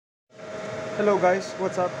Hello guys,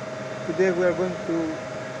 what's up? Today we are going to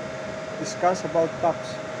discuss about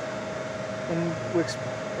taps and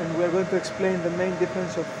we are going to explain the main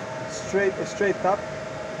difference of a straight tap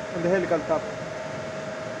and the helical tap.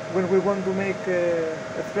 When we want to make a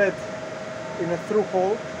thread in a through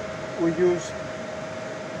hole, we use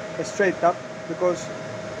a straight tap because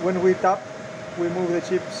when we tap we move the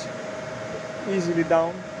chips easily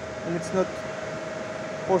down and it's not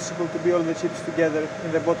possible to be all the chips together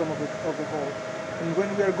in the bottom of the hole. And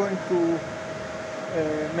when we are going to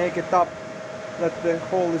make a tap that the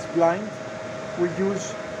hole is blind, we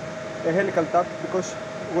use a helical tap because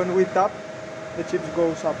when we tap the chips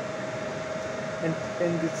goes up and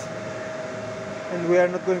we are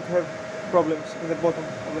not going to have problems in the bottom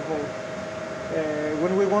of the hole.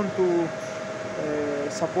 When we want to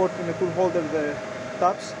support in a tool holder the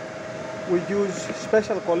taps, we use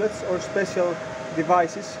special collets or special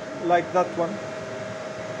devices like that one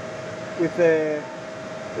with a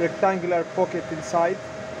rectangular pocket inside.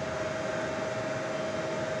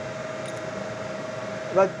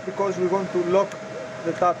 That's because we want to lock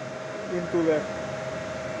the tap into the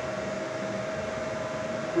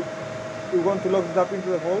we want to lock the tap into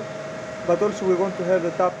the hole, but also we want to have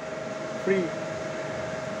the tap free,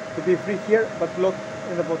 to be free here but locked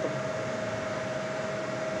in the bottom.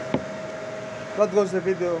 That was the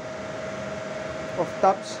video of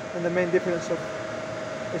taps and the main difference of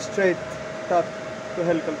a straight tap to a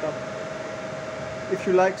helical tap. If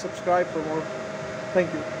you like, subscribe for more.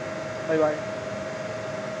 Thank you. Bye bye.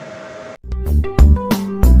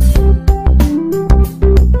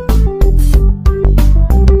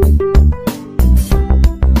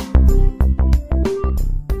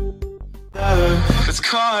 It's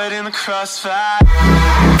caught in the crossfire.